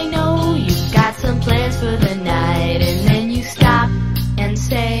you say no, you've got some plans for the night, and then you stop and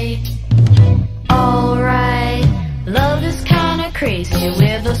say, alright, love is kinda crazy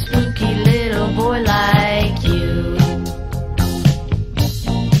with a spooky little boy like you.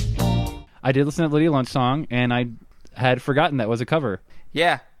 I did listen to Lydia Lunch song, and I had forgotten that was a cover.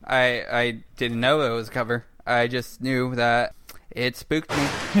 Yeah, I didn't know it was a cover. I just knew that it spooked me.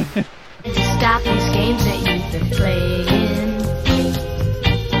 Stop these games that you've been playing.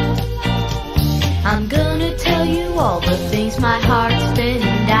 I'm gonna tell you all the things my heart's been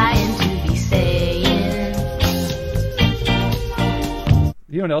dying to be saying.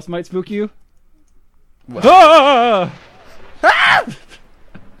 You know what else might spook you? What? Ah!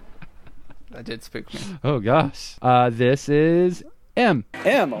 That did spook me. Oh gosh. This is M.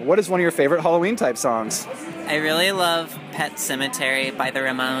 M, what is one of your favorite Halloween-type songs? I really love Pet Sematary by the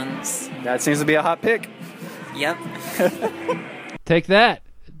Ramones. That seems to be a hot pick. Yep. Take that.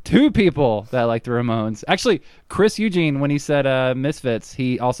 Two people that like the Ramones. Actually, Chris Eugene, when he said Misfits,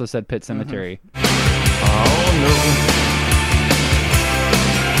 he also said Pet Sematary. Oh no.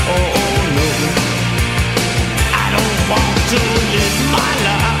 Oh no. I don't want to live my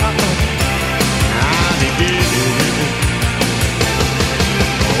life.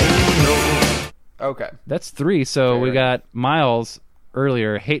 Okay. That's three. So we got Miles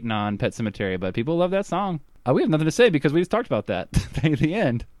earlier hating on Pet Sematary, but people love that song. We have nothing to say because we just talked about that at the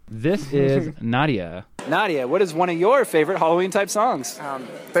end. This is Nadia. Nadia, what is one of your favorite Halloween-type songs?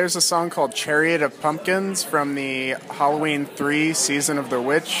 There's a song called Chariot of Pumpkins from the Halloween 3 Season of the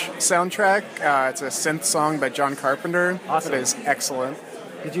Witch soundtrack. It's a synth song by John Carpenter. Awesome. It is excellent.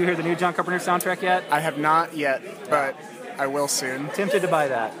 Did you hear the new John Carpenter soundtrack yet? I have not yet, but I will soon. Tempted to buy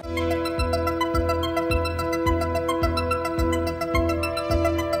that.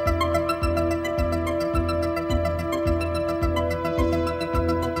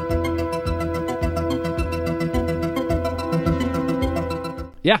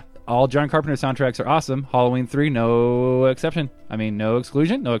 Yeah, all John Carpenter soundtracks are awesome. Halloween 3, no exception. I mean, no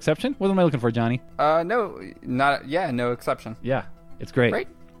exclusion, no exception. What am I looking for, Johnny? No exception. Yeah, it's great. Right?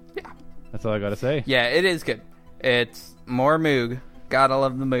 Yeah. That's all I gotta say. Yeah, it is good. It's more Moog. Gotta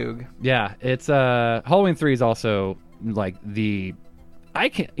love the Moog. Yeah, it's Halloween 3 is also like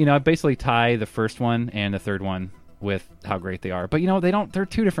I basically tie the first one and the third one with how great they are. But they're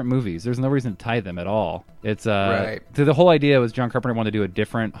two different movies. There's no reason to tie them at all. It's right. The whole idea was John Carpenter wanted to do a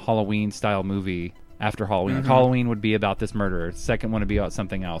different Halloween style movie after Halloween. Mm-hmm. Like Halloween would be about this murderer. Second one would be about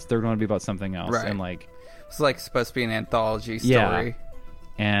something else. Third one would be about something else. Right. And it's like supposed to be an anthology story. Yeah.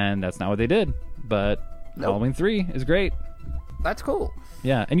 And that's not what they did. But Halloween 3 is great. That's cool.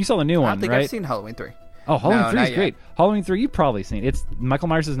 Yeah, and you saw the new one, right? I don't think I've seen Halloween 3. Oh, Halloween 3 is great. Yet. Halloween 3 you've probably seen. It's Michael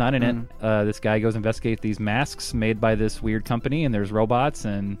Myers is not in it. This guy goes investigate these masks made by this weird company, and there's robots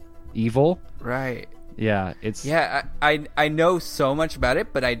and evil. Right. Yeah, it's... Yeah, I know so much about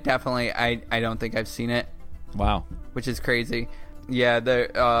it, but I definitely I don't think I've seen it. Wow. Which is crazy. Yeah,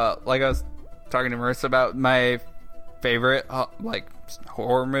 like I was talking to Marissa about, my favorite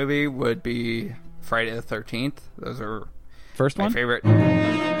horror movie would be Friday the 13th. Those are first my one? favorite.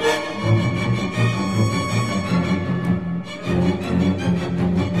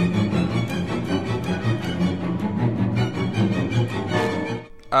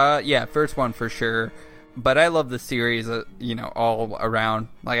 Yeah, first one for sure. But I love the series, all around.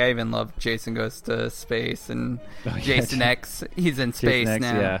 Like, I even love Jason Goes to Space and Jason X. He's in space Jason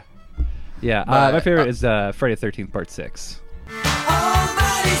X, now. Yeah. Yeah, my favorite is Friday the 13th Part 6.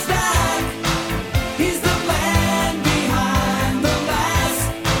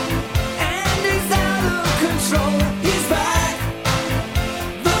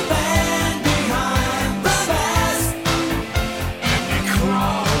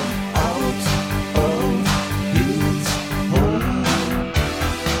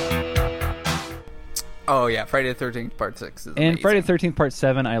 Oh, yeah, Friday the 13th Part 6 is And amazing. Friday the 13th Part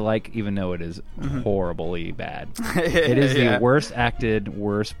 7 I like, even though it is horribly bad. It is the worst acted,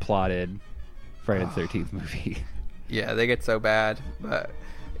 worst plotted Friday the 13th movie. Yeah, they get so bad. But,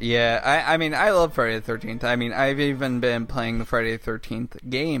 yeah, I mean, I love Friday the 13th. I mean, I've even been playing the Friday the 13th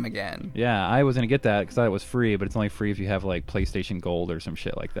game again. Yeah, I was going to get that because I thought it was free, but it's only free if you have, like, PlayStation Gold or some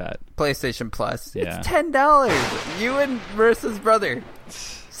shit like that. PlayStation Plus. Yeah. It's $10. You and Marissa's brother.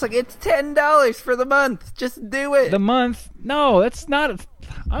 It's $10 for the month. Just do it. The month? No, that's not.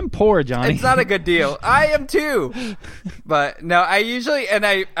 I'm poor, Johnny. It's not a good deal. I am too. But no, I usually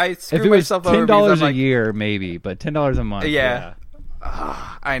I screw if it was myself over. $10 a year, maybe, but $10 a month. Yeah.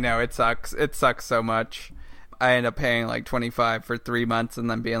 I know it sucks. It sucks so much. I end up paying like $25 for 3 months, and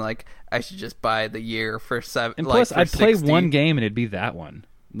then being like, I should just buy the year for $7. And plus, I'd play $60. one game, and it'd be that one.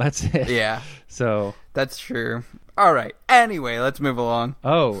 That's it. Yeah. So that's true. All right. Anyway, let's move along.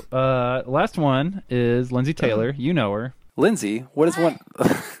 Oh, last one is Lindsay Taylor. You know her. Lindsay, what is one?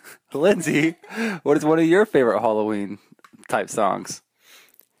 Lindsay, what is one of your favorite Halloween type songs?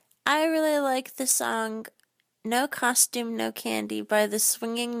 I really like the song "No Costume, No Candy" by the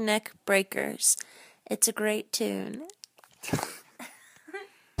Swinging Neck Breakers. It's a great tune. Smell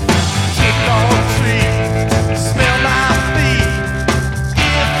my feet.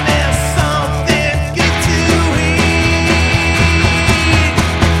 If there's something good to eat,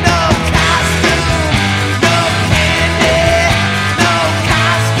 no costume, no candy. No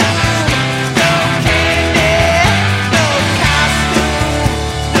costume, no candy. No costume,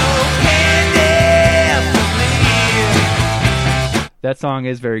 no candy for me. That song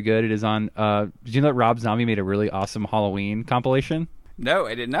is very good. It is on. Did you know that Rob Zombie made a really awesome Halloween compilation? No,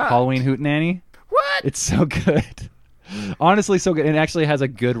 I did not. Halloween Hootenanny. What? It's so good. Honestly, so good. And it actually has a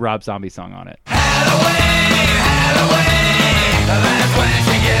good Rob Zombie song on it. Halloween, that's when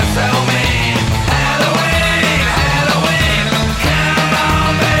she gets so mean. Halloween, come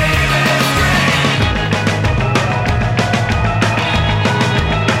on, baby,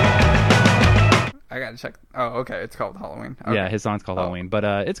 I gotta check. Oh, okay. It's called Halloween. Okay. Yeah, his song's called Halloween. But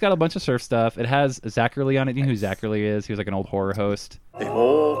it's got a bunch of surf stuff. It has Zachary on it. Do you know who Zachary is? He was like an old horror host. They've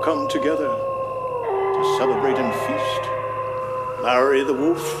all come together to celebrate and feast. Larry the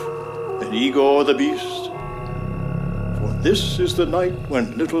wolf and Igor the beast. For this is the night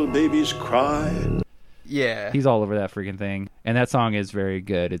when little babies cry. Yeah. He's all over that freaking thing. And that song is very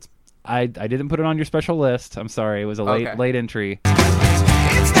good. I didn't put it on your special list. I'm sorry. It was a late entry.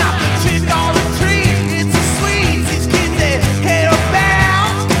 It's not the trick or the treat, it's the sweets. These kids, they head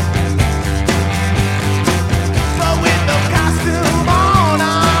about. But with no costume on,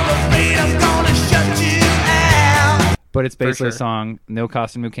 I'm afraid I'm gonna shut you out. But it's basically a song, no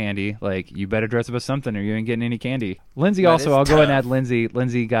costume, no candy. Like, you better dress up as something or you ain't getting any candy. Lindsay also, I'll go ahead and add Lindsay.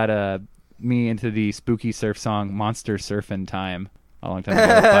 Lindsay got me into the spooky surf song Monster Surfin' Time a long time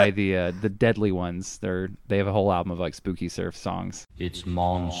ago by the Deadly Ones. They have a whole album of like spooky surf songs. It's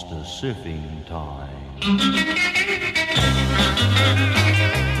monster surfing time.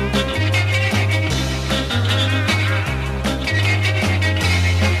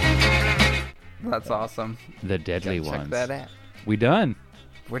 That's awesome. The Deadly Ones. Check that out. We done.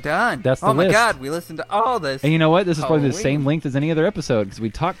 We're done. That's the list. Oh my god, we listened to all this. And you know what? This is probably Halloween. the same length as any other episode because we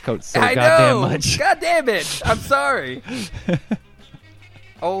talk coat so I goddamn know. much. God damn it! I'm sorry.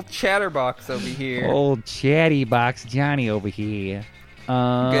 Old chatterbox over here. Old chatty box Johnny over here. Good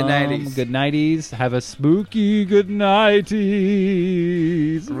nighties. Good nighties. Have a spooky good nighties.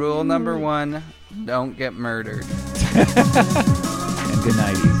 Rule number 1: don't get murdered. And good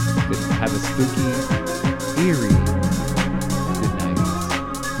nighties. Have a spooky, eerie good nighties.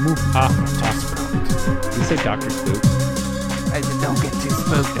 You say Dr. Spook? I said don't get too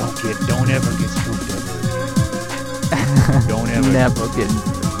spooked. Don't ever get spooked ever. Don't ever. Never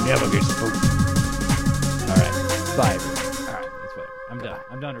get spooked. All right. Bye. All right. That's whatever. I'm done.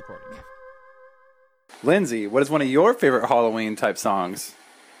 I'm done recording. Lindsay, what is one of your favorite Halloween type songs?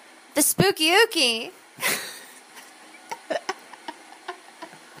 The Spooky Ookie.